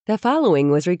The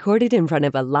following was recorded in front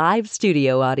of a live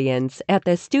studio audience at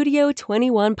the Studio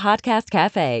 21 Podcast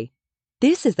Cafe.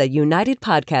 This is the United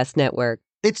Podcast Network.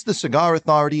 It's the Cigar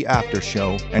Authority After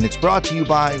Show, and it's brought to you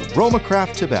by Roma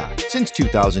Craft Tobacco. Since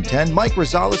 2010, Mike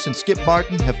Rosales and Skip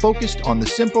Martin have focused on the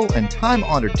simple and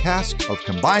time-honored task of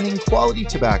combining quality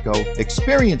tobacco,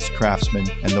 experienced craftsmen,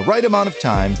 and the right amount of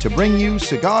time to bring you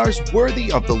cigars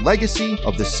worthy of the legacy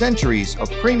of the centuries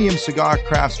of premium cigar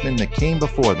craftsmen that came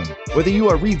before them. Whether you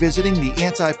are revisiting the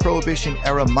anti-prohibition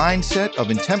era mindset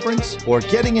of intemperance or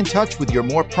getting in touch with your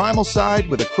more primal side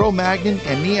with a Cro-Magnon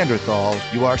and Neanderthal,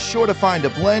 you are sure to find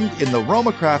a blend in the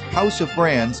Roma Craft house of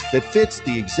brands that fits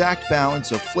the exact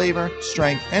balance of flavor,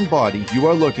 strength, and body you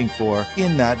are looking for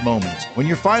in that moment. When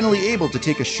you're finally able to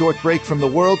take a short break from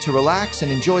the world to relax and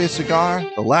enjoy a cigar,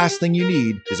 the last thing you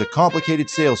need is a complicated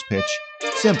sales pitch.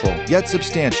 Simple yet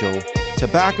substantial.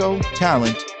 Tobacco,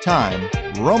 talent, time.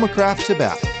 Roma Craft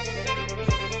Tobacco.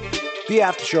 The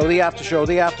after show, the after show,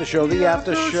 the after show, the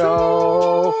after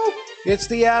show. It's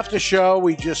the after show.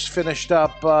 We just finished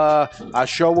up our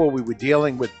show where we were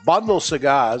dealing with bundle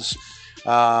cigars,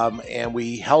 and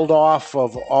we held off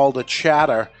of all the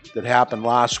chatter that happened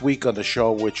last week on the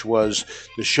show, which was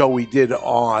the show we did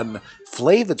on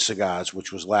flavored cigars,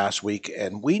 which was last week.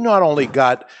 And we not only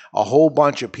got a whole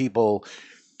bunch of people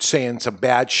saying some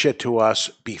bad shit to us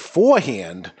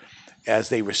beforehand as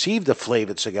they received the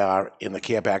flavored cigar in the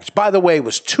care package. By the way, it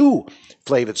was two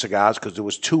flavored cigars because there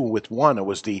was two with one. It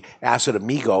was the Acid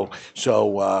Amigo.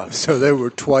 So they were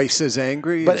twice as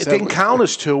angry? But it didn't count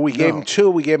as two. We gave them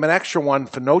two. We gave them an extra one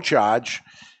for no charge,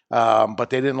 but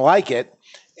they didn't like it.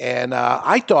 And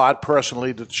I thought,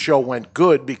 personally, that the show went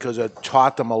good because it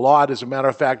taught them a lot. As a matter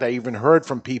of fact, I even heard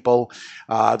from people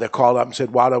that called up and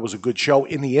said, wow, that was a good show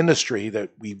in the industry, that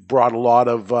we brought a lot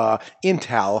of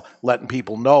intel, letting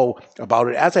people know about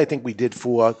it, as I think we did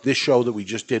for this show that we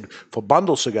just did for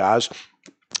bundle cigars.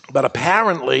 But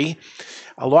apparently,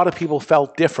 a lot of people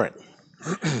felt different.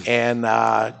 And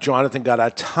Jonathan got a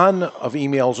ton of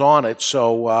emails on it.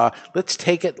 So let's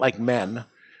take it like men.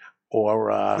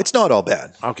 Or it's not all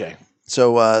bad. Okay.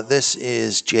 So this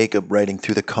is Jacob writing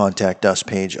through the Contact Us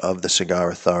page of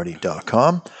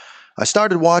thecigarauthority.com. I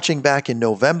started watching back in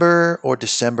November or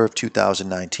December of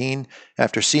 2019.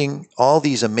 After seeing all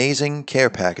these amazing care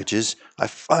packages, I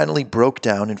finally broke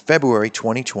down in February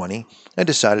 2020 and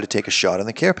decided to take a shot on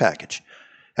the care package.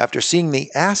 After seeing the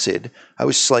acid, I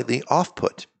was slightly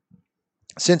off-put.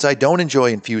 Since I don't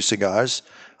enjoy infused cigars,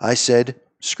 I said,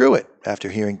 screw it, after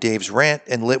hearing Dave's rant,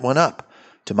 and lit one up.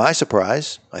 To my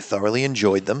surprise, I thoroughly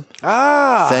enjoyed them.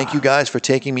 Thank you guys for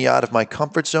taking me out of my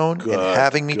comfort zone and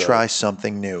having me try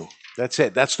something new. That's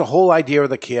it. That's the whole idea of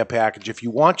the care package. If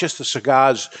you want just the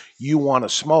cigars you want to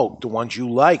smoke, the ones you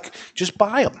like, just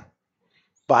buy them.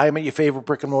 Buy them at your favorite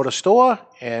brick and mortar store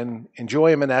and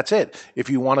enjoy them, and that's it. If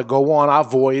you want to go on our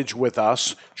voyage with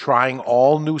us, trying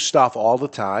all new stuff all the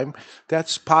time,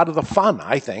 that's part of the fun,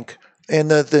 I think.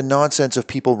 And the nonsense of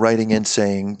people writing in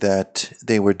saying that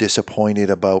they were disappointed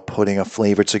about putting a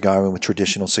flavored cigar in with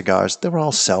traditional cigars, they're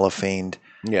all cellophaned.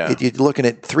 Yeah. You're looking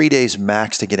at 3 days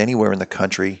max to get anywhere in the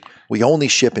country. We only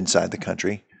ship inside the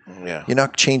country. Yeah. You're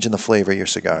not changing the flavor of your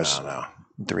cigars No.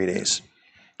 in 3 days.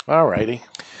 All righty.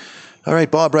 All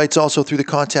right, Bob writes also through the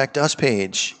Contact Us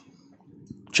page.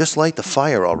 Just light the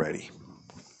fire already.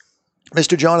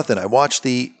 Mr. Jonathan, I watched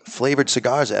the Flavored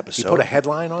Cigars episode. You put a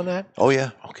headline on that? Oh,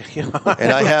 yeah. Okay.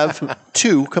 And I have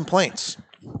two complaints.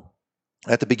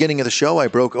 At the beginning of the show, I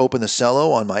broke open the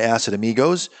cello on my Acid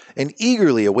Amigos and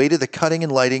eagerly awaited the cutting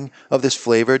and lighting of this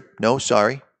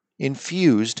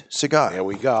infused cigar. There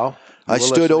we go. I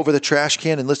stood over the trash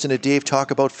can and listened to Dave talk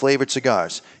about flavored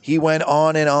cigars. He went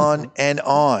on and on and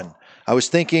on. I was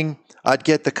thinking I'd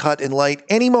get the cut and light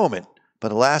any moment.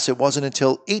 But alas, it wasn't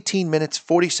until 18 minutes,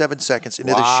 47 seconds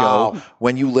into the show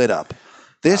when you lit up.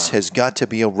 This has got to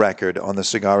be a record on the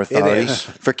Cigar Authority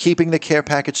for keeping the care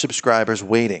package subscribers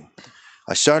waiting.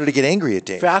 I started to get angry at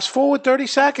Dave. Fast forward 30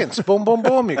 seconds. Boom, boom,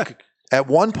 boom. At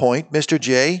one point, Mr.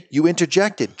 J, you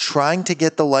interjected, trying to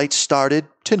get the light started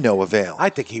to no avail. I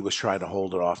think he was trying to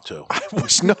hold it off, too. I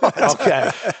was not.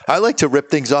 Okay. I like to rip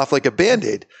things off like a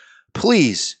Band-Aid.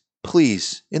 Please,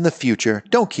 in the future,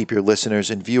 don't keep your listeners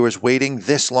and viewers waiting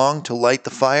this long to light the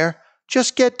fire.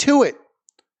 Just get to it.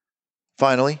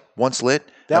 Finally, once lit.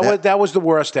 That was the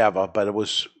worst ever, but it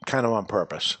was kind of on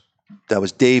purpose. That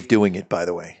was Dave doing it, by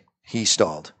the way. He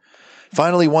stalled.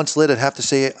 Finally, once lit, I'd have to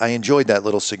say I enjoyed that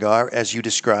little cigar, as you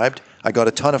described. I got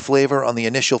a ton of flavor on the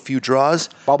initial few draws.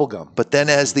 Bubblegum. But then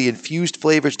as the infused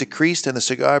flavors decreased and the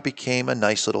cigar became a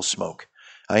nice little smoke.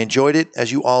 I enjoyed it,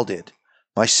 as you all did.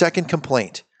 My second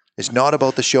complaint is not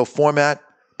about the show format,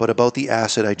 but about the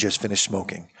acid I just finished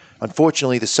smoking.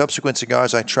 Unfortunately, the subsequent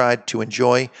cigars I tried to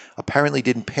enjoy apparently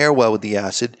didn't pair well with the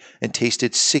acid and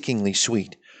tasted sickeningly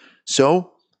sweet.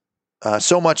 So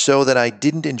much so that I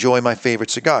didn't enjoy my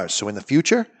favorite cigars. So in the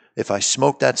future, if I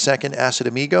smoke that second Acid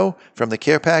Amigo from the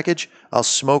care package, I'll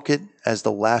smoke it as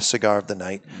the last cigar of the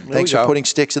night. Thanks for putting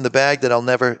sticks in the bag that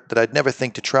I'd never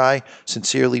think to try.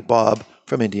 Sincerely, Bob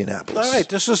from Indianapolis. All right,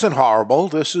 this isn't horrible.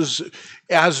 This is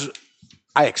as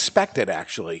I expected,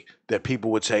 actually, that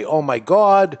people would say, "Oh my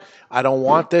God, I don't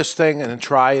want this thing," and then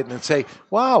try it and then say,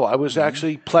 "Wow, I was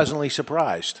actually pleasantly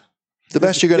surprised." The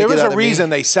best you're going to get out of me. There is a reason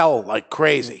they sell like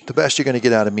crazy. The best you're going to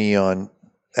get out of me on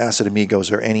Acid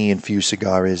Amigos or any infused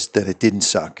cigar is that it didn't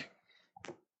suck.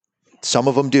 Some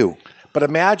of them do. But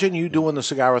imagine you doing the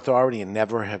Cigar Authority and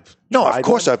never have. No, of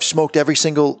course them. I've smoked every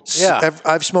single. Yeah.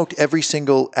 I've smoked every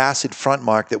single acid front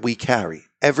mark that we carry.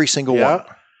 Every single one.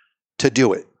 To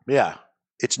do it. Yeah.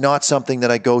 It's not something that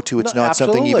I go to. It's not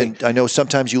something even. I know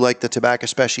sometimes you like the Tobacco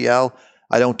Special.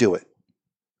 I don't do it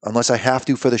unless I have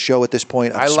to for the show. At this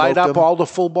point, I light up all the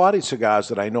full-bodied cigars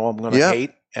that I know I'm going to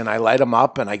hate. And I light them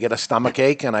up, and I get a stomach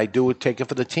ache, and I take it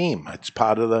for the team. It's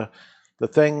part of the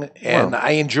thing, and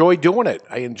I enjoy doing it.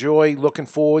 I enjoy looking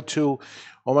forward to,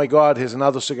 oh my God, here's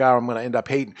another cigar I'm going to end up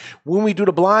hating. When we do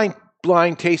the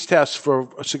blind taste test for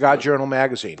a Cigar Journal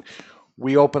magazine,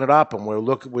 we open it up and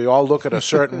we all look at a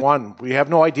certain one. We have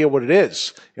no idea what it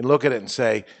is, and look at it and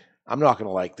say, I'm not going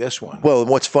to like this one. Well, and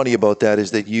what's funny about that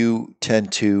is that you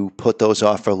tend to put those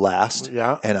off for last,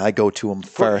 and I go to them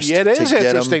first. Yeah, it is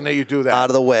interesting that you do that. Out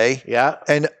of the way. Yeah.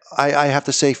 And I have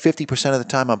to say 50% of the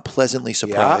time I'm pleasantly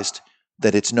surprised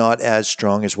that it's not as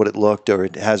strong as what it looked, or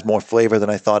it has more flavor than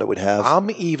I thought it would have. I'm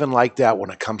even like that when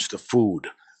it comes to food.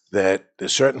 That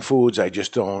there's certain foods I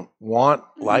just don't want.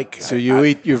 Like, so you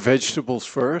eat your vegetables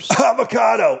first?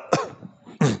 Avocado.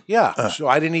 Yeah, so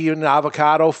I didn't eat an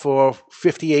avocado for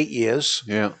 58 years.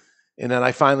 Yeah. And then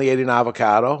I finally ate an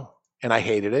avocado, and I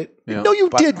hated it. Yeah. No, you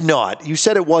did not. You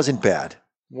said it wasn't bad.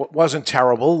 Wasn't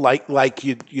terrible, like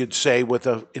you'd say with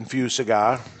an infused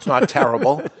cigar. It's not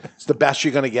terrible. It's the best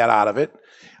you're going to get out of it.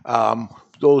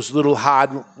 Those little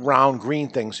hard, round, green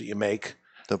things that you make.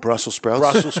 The Brussels sprouts?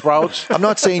 Brussels sprouts. I'm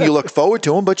not saying you look forward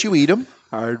to them, but you eat them.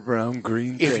 Hard, brown,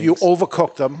 green If things. you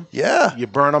overcook them, you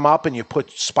burn them up and you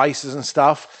put spices and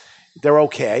stuff, they're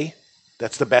okay.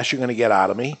 That's the best you're going to get out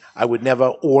of me. I would never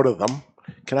order them.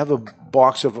 Can I have a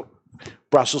box of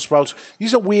Brussels sprouts?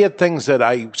 These are weird things that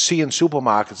I see in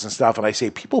supermarkets and stuff, and I say,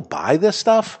 people buy this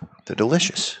stuff? They're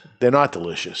delicious. They're not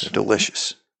delicious. They're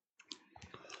delicious.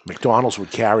 McDonald's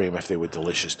would carry them if they were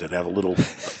delicious. They'd have a little,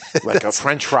 like a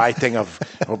French fry thing of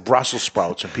Brussels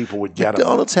sprouts, and people would get them.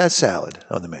 McDonald's has salad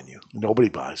on the menu. Nobody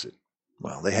buys it.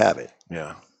 Well, they have it.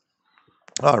 Yeah.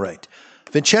 All right.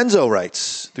 Vincenzo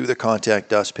writes through the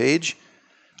Contact Us page,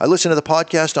 I listened to the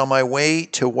podcast on my way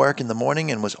to work in the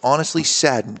morning and was honestly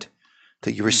saddened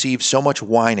that you received so much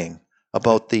whining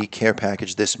about the care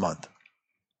package this month.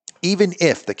 Even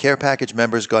if the care package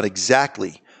members got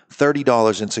exactly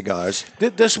 $30 in cigars.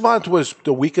 This month was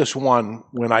the weakest one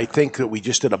when I think that we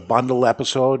just did a bundle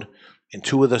episode, and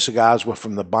two of the cigars were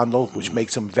from the bundle, which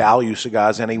makes them value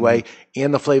cigars anyway,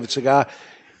 and the flavored cigar.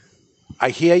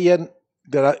 I hear you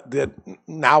that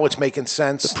now it's making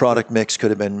sense. The product mix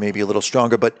could have been maybe a little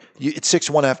stronger, but it's 6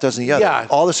 one half dozen the other. Yeah.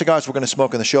 All the cigars we're going to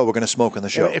smoke on the show, we're going to smoke on the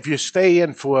show. If you stay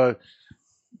in for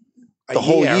the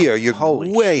whole year, you're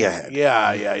way ahead.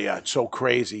 Yeah. It's so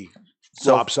crazy.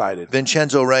 Lopsided.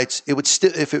 Vincenzo writes, it would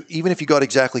still, even if you got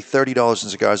exactly $30 in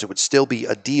cigars, it would still be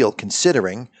a deal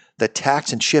considering that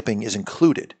tax and shipping is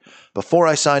included. Before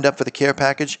I signed up for the care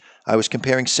package, I was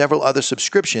comparing several other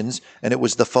subscriptions, and it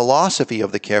was the philosophy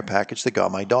of the care package that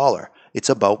got my dollar. It's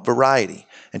about variety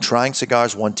and trying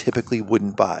cigars one typically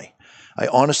wouldn't buy. I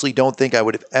honestly don't think I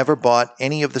would have ever bought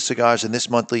any of the cigars in this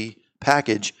monthly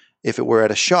package if it were at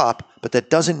a shop, but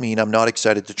that doesn't mean I'm not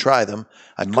excited to try them.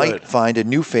 I might find a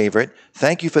new favorite.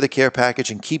 Thank you for the care package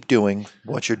and keep doing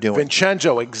what you're doing.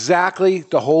 Vincenzo, exactly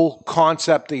the whole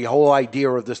concept, the whole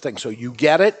idea of this thing. So you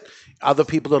get it. Other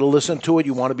people that are listening to it,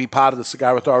 you want to be part of the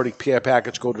Cigar Authority care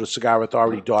package, go to the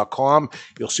cigarauthority.com.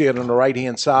 You'll see it on the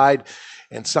right-hand side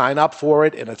and sign up for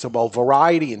it. And it's about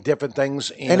variety and different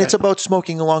things. And it's about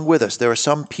smoking along with us. There are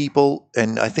some people,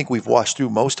 and I think we've watched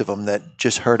through most of them, that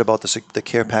just heard about the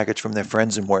care package from their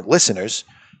friends and weren't listeners.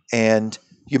 And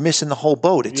you're missing the whole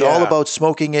boat. It's all about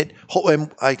smoking it.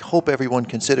 And I hope everyone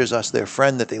considers us their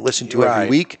friend that they listen to every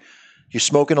week. You're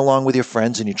smoking along with your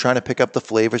friends and you're trying to pick up the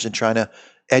flavors and trying to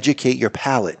educate your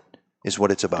palate is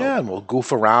what it's about. Yeah, and we'll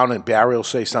goof around, and Barry will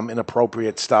say some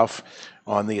inappropriate stuff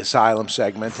on the asylum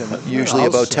segment, and Usually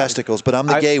about testicles, but I'm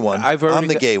the gay one. I'm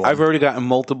the gay one. I've already gotten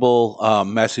multiple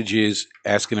messages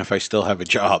asking if I still have a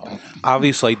job.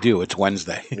 Obviously, I do. It's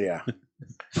Wednesday. Yeah.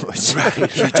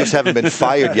 You just haven't been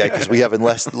fired yet because we haven't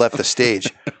left the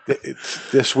stage.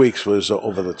 This week's was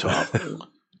over the top.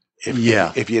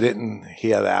 If you didn't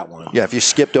hear that one. Yeah, if you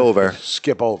skipped over.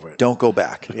 Skip over it. Don't go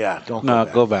back. Yeah, don't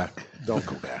go back. Don't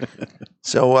go back.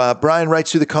 So Brian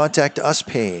writes through the Contact Us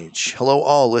page. Hello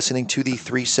all, listening to the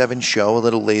 3-7 show a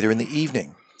little later in the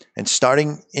evening and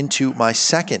starting into my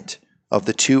second of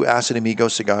the 2 Acid Amigo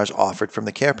cigars offered from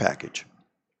the care package.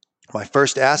 My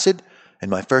first acid and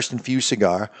my first infused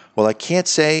cigar. While I can't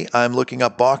say I'm looking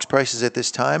up box prices at this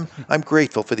time, I'm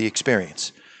grateful for the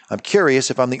experience. I'm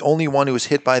curious if I'm the only one who was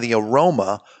hit by the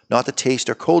aroma, not the taste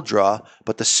or cold draw,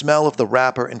 but the smell of the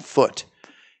wrapper and foot.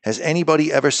 Has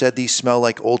anybody ever said these smell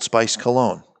like Old Spice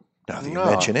cologne? Now that you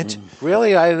mention it.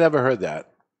 Really? I never heard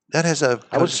that. That has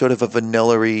sort of a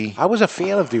vanilla-y... I was a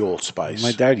fan of the Old Spice.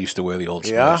 My dad used to wear the Old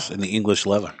Spice and the English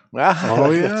leather.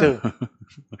 Oh, yeah.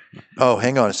 Oh,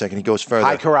 hang on a second. He goes further.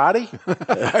 High karate?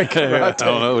 I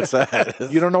don't know what's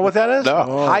that. You don't know what that is?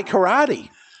 No. High karate.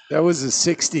 That was a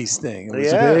 60s thing. It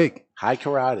was Yeah. big. High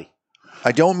karate.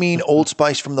 I don't mean Old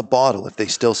Spice from the bottle, if they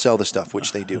still sell the stuff,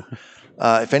 which they do.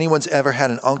 If anyone's ever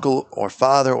had an uncle or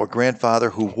father or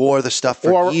grandfather who wore the stuff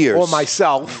for years. Or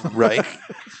myself. Right.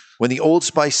 When the Old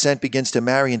Spice scent begins to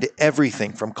marry into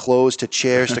everything from clothes to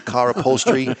chairs to car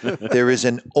upholstery, there is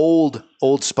an Old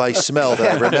Spice smell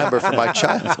that I remember from my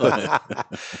childhood.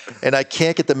 And I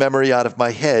can't get the memory out of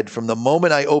my head from the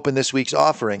moment I opened this week's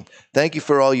offering. Thank you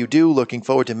for all you do. Looking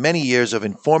forward to many years of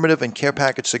informative and care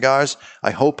package cigars.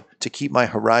 I hope to keep my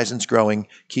horizons growing.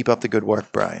 Keep up the good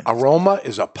work, Brian. Aroma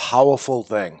is a powerful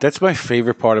thing. That's my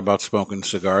favorite part about smoking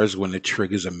cigars, when it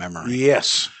triggers a memory.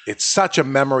 Yes. It's such a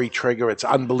memory trigger. It's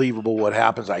unbelievable what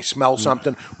happens. I smell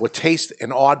something or taste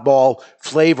an oddball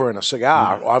flavor in a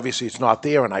cigar. Obviously, it's not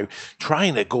there. And I'm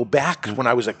trying to go back when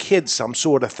I was a kid, some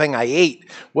sort of thing I ate.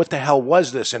 What the hell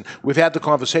was this? And we've had the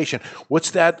conversation.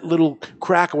 What's that little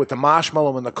cracker with the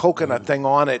marshmallow and the coconut thing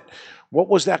on it? What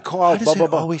was that called? Why does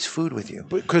it always food with you?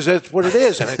 Because that's what it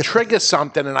is, and it triggers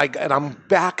something, and I'm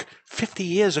back 50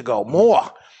 years ago,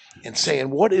 more, and saying,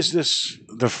 what is this?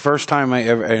 The first time I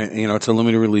ever, it's a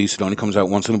limited release. It only comes out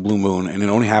once in a blue moon, and it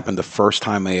only happened the first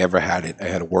time I ever had it. I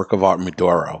had a work of art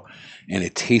Maduro, and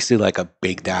it tasted like a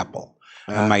baked apple.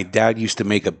 And my dad used to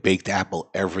make a baked apple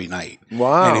every night.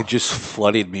 Wow. And it just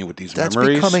flooded me with these That's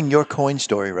memories. becoming your coin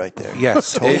story right there.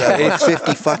 Yes. Told that like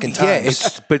 50 fucking times.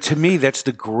 Yeah, but to me, that's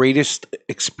the greatest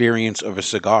experience of a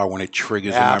cigar, when it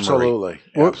triggers a memory. Absolutely.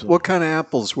 What kind of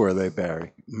apples were they,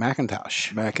 Barry?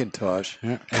 Macintosh.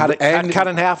 Yeah. Cut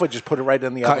in half, or just put it right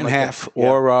in the Cut oven? in half,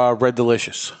 or Red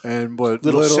Delicious. And what?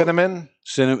 Little cinnamon?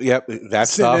 Yep, that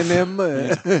stuff. Synonym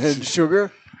and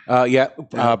sugar?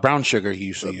 Brown sugar he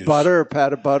used to use. Butter, a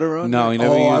pat of butter on No, it? he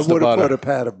never used the I would have butter. put a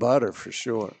pat of butter for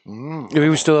sure. If he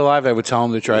was still alive, I would tell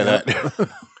him to try that.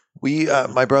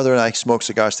 My brother and I smoke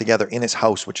cigars together in his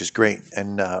house, which is great.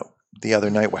 And the other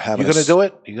night we're having You going to do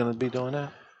it? You going to be doing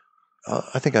that?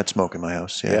 I think I'd smoke in my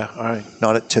house, yeah. Yeah, all right.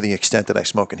 Not to the extent that I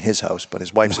smoke in his house, but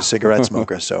his wife's a cigarette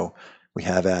smoker, so we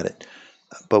have at it.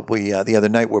 But we the other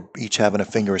night we're each having a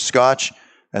finger of scotch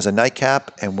as a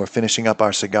nightcap, and we're finishing up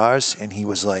our cigars, and he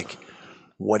was like,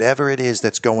 whatever it is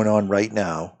that's going on right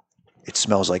now, it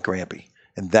smells like Grampy.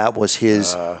 And that was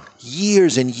his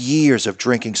years and years of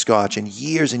drinking scotch and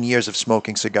years of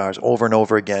smoking cigars over and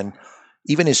over again.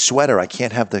 Even his sweater, I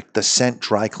can't have the scent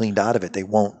dry cleaned out of it.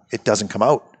 It doesn't come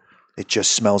out. It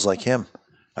just smells like him.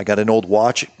 I got an old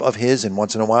watch of his, and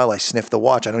once in a while I sniff the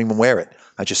watch. I don't even wear it.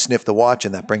 I just sniff the watch,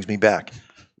 and that brings me back.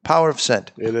 Power of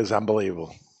scent. It is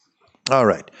unbelievable. All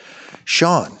right.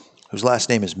 Sean, whose last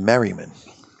name is Merriman.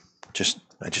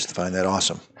 I just find that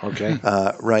awesome. Okay.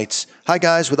 Writes, hi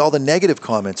guys, with all the negative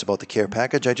comments about the care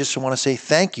package, I just want to say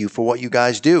thank you for what you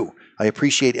guys do. I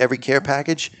appreciate every care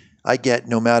package I get,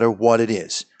 no matter what it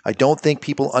is. I don't think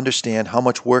people understand how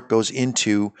much work goes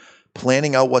into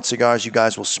planning out what cigars you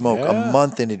guys will smoke a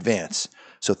month in advance.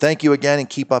 So thank you again, and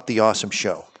keep up the awesome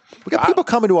show. We got people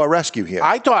coming to our rescue here.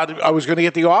 I thought I was going to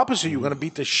get the opposite. You were going to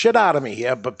beat the shit out of me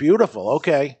here, but beautiful.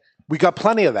 Okay. We got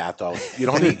plenty of that, though. You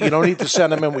don't need to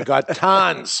send them in. We got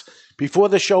tons. Before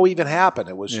the show even happened,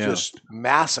 it was just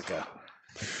massacre.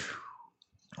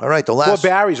 All right, the Poor last...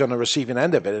 Barry's on the receiving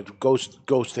end of it. It goes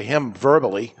to him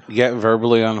verbally. Yeah,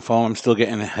 verbally on the phone. I'm still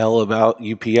getting hell about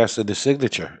UPS and the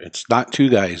signature. It's not two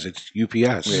guys. It's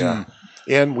UPS. Yeah.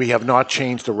 And we have not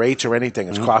changed the rates or anything.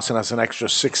 It's costing us an extra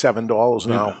 $6-7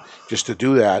 now just to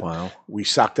do that. Wow. We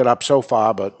sucked it up so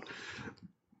far, but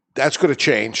That's going to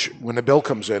change. When the bill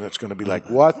comes in, it's going to be like,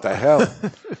 what the hell?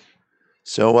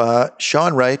 So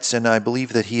Sean writes, and I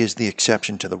believe that he is the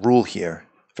exception to the rule here.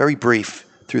 Very brief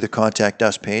through the Contact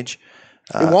Us page.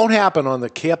 It won't happen on the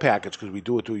care package because we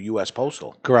do it through U.S.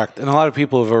 Postal. Correct. And a lot of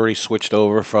people have already switched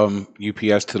over from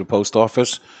UPS to the post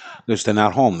office because they're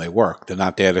not home. They work. They're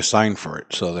not there to sign for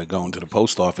it. So they're going to the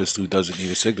post office who doesn't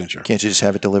need a signature. Can't you just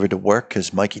have it delivered to work?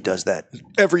 Because Mikey does that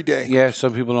every day. Yeah,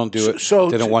 some people don't do it. So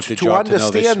they don't want the to job to know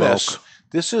they understand smoke.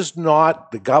 this is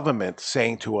not the government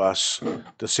saying to us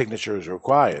the signature is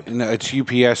required. No, it's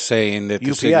UPS saying that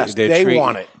UPS, they're they treating,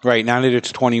 want it. Right, now that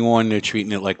it's 21, they're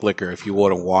treating it like liquor. If you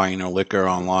order wine or liquor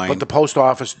online. But the post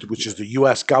office, which is the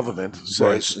U.S. government,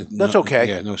 says that's okay.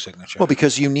 Yeah, no signature. Well,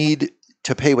 because you need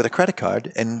to pay with a credit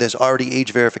card, and there's already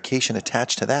age verification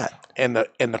attached to that. And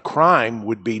the crime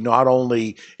would be not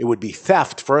only it would be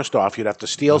theft. First off, you'd have to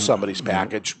steal somebody's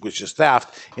package, which is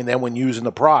theft, and then when using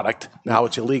the product, now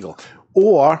it's illegal.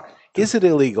 Or is it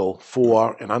illegal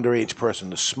for an underage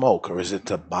person to smoke, or is it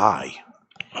to buy?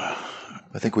 I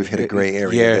think we've hit a gray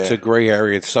area. Yeah, there. it's a gray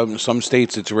area. Some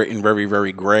states it's written very,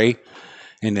 very gray,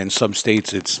 and then some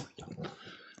states it's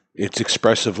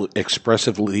expressively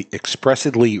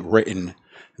written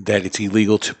that it's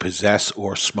illegal to possess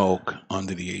or smoke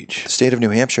under the age. The state of New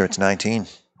Hampshire, it's 19,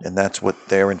 and that's what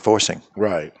they're enforcing.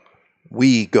 Right.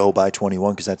 We go by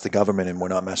 21 because that's the government, and we're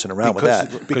not messing around with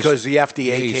that. Because the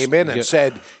FDA came in and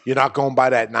said, you're not going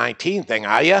by that 19 thing,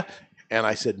 are you? And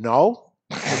I said, no.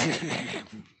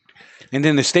 And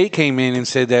then the state came in and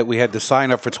said that we had to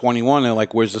sign up for 21. They're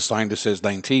like, where's the sign that says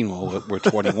 19? Well, we're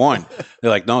 21.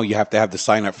 They're like, no, you have to have the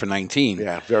sign up for 19.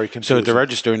 Yeah, very confusing. So at the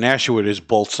register in Nashua, there's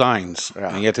both signs.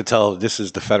 Yeah. And you have to tell this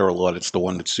is the federal law. That's the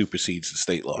one that supersedes the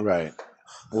state law. Right.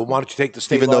 Well, why don't you take the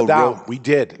state Even law though down? We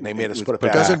did. And they made us put it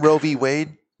back. Doesn't Roe v.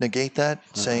 Wade negate that,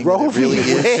 saying Roe that it really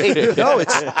v. Wade. is? No,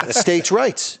 it's states'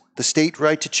 rights. The state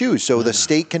right to choose. So the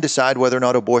state can decide whether or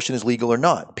not abortion is legal or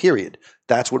not, period.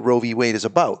 That's what Roe v. Wade is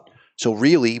about. So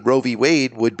really, Roe v.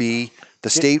 Wade would be, the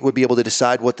state would be able to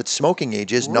decide what the smoking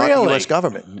age is, not the Really? U.S.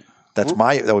 government.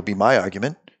 That would be my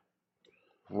argument.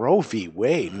 Roe v.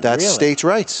 Wade. That's really? states'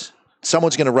 rights.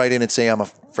 Someone's going to write in and say I'm a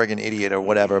friggin' idiot or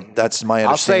whatever. That's my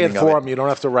I'll say understanding it for of him. You don't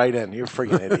have to write in. You're a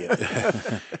friggin'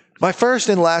 idiot. My first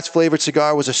and last flavored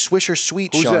cigar was a Swisher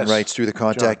Sweet, Who's Sean this? writes through the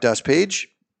Contact Us page.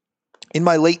 In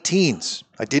my late teens,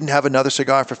 I didn't have another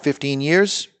cigar for 15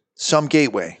 years. Some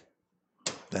Gateway.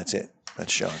 That's it.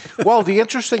 That's Sean. Well, the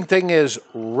interesting thing is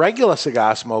regular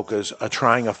cigar smokers are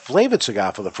trying a flavored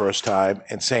cigar for the first time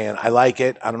and saying, I like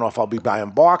it. I don't know if I'll be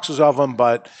buying boxes of them,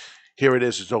 but here it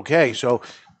is. It's okay. So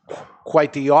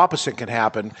quite the opposite can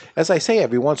happen. As I say,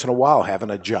 every once in a while, having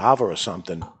a Java or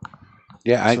something.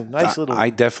 Yeah, I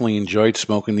definitely enjoyed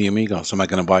smoking the Amigos. Am I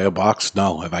going to buy a box?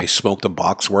 No. Have I smoked a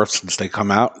box worth since they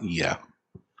come out? Yeah.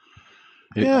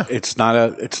 It's not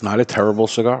a terrible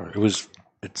cigar.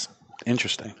 It's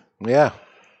interesting. Yeah.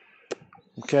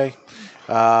 Okay.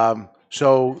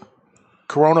 So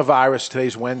coronavirus,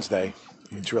 today's Wednesday.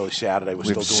 It's really Saturday. We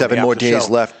have 7 more days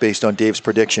left based on Dave's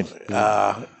prediction.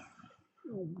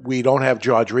 We don't have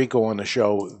George Rico on the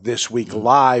show this week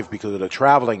live because of the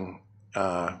traveling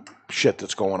shit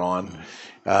that's going on.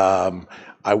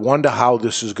 I wonder how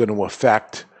this is going to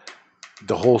affect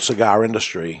the whole cigar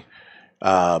industry,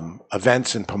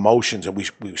 events and promotions. And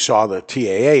we saw the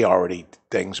TAA already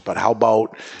things, but how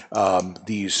about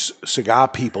these cigar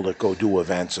people that go do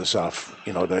events and stuff,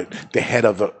 you know, the head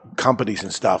of the companies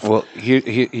and stuff. Well,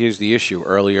 here's the issue.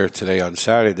 Earlier today on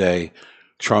Saturday,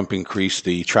 Trump increased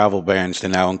the travel bans to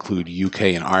now include UK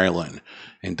and Ireland.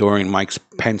 And during Mike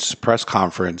Pence's press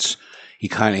conference, he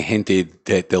kind of hinted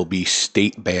that there'll be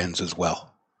state bans as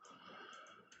well.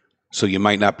 So you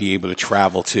might not be able to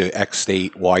travel to X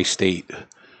state, Y state.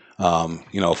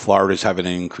 Florida's having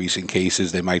an increase in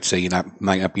cases. They might say you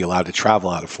might not be allowed to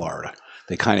travel out of Florida.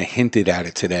 They kind of hinted at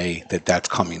it today that that's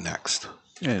coming next.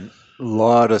 And a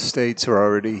lot of states are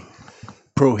already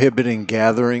prohibiting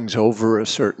gatherings over a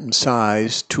certain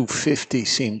size. 250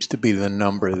 seems to be the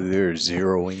number they're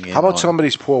zeroing in. How about on.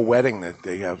 somebody's poor wedding that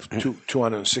they have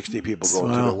 260 people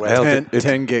going to the Well, wedding?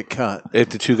 10 get cut. If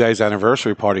the two guys'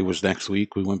 anniversary party was next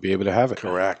week, we wouldn't be able to have it.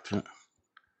 Correct.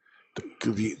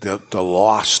 The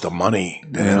loss, the money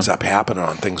that ends up happening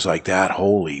on things like that,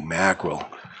 holy mackerel,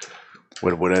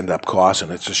 what it would end up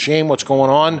costing. It's a shame what's going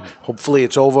on. Hopefully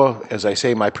it's over. As I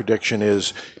say, my prediction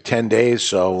is 10 days.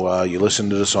 So you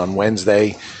listen to this on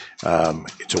Wednesday.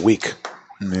 It's a week.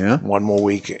 Yeah. One more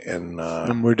week. And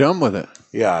we're done with it.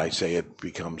 yeah, I say it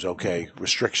becomes okay.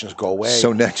 Restrictions go away.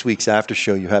 So next week's after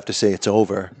show, you have to say it's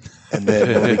over. And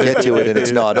then when we get to it and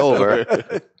it's not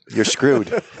over, you're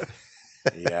screwed.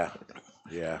 Yeah.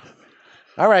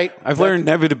 All right. I've learned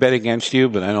never to bet against you,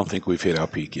 but I don't think we've hit our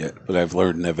peak yet. But I've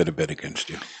learned never to bet against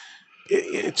you.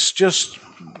 It's just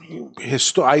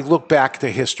I look back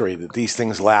to history that these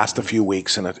things last a few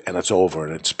weeks and it's over,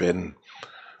 and it's been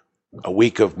a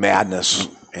week of madness,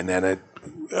 and then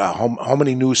how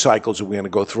many news cycles are we going to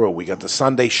go through? We got the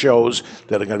Sunday shows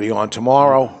that are going to be on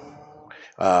tomorrow,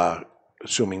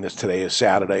 assuming this today is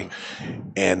Saturday,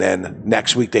 and then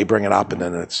next week they bring it up, and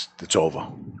then it's over.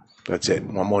 That's it.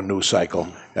 One more news cycle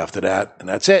after that, and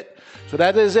that's it. So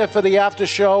that is it for the after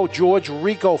show. George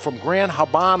Rico from Gran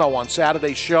Habano on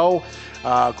Saturday's show.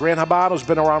 Gran Habano's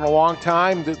been around a long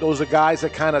time. Those are guys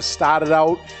that kind of started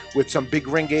out with some big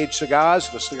ring gauge cigars.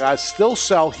 The cigars still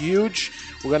sell huge.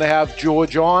 We're going to have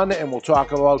George on, and we'll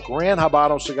talk about Gran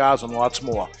Habano cigars and lots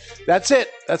more. That's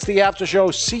it. That's the after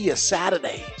show. See you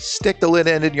Saturday. Stick the lid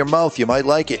end in your mouth. You might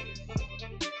like it.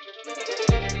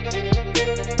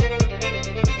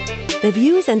 The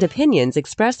views and opinions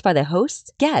expressed by the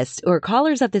hosts, guests, or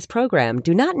callers of this program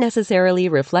do not necessarily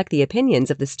reflect the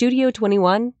opinions of the Studio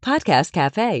 21 Podcast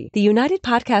Cafe, the United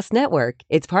Podcast Network,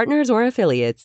 its partners, or affiliates.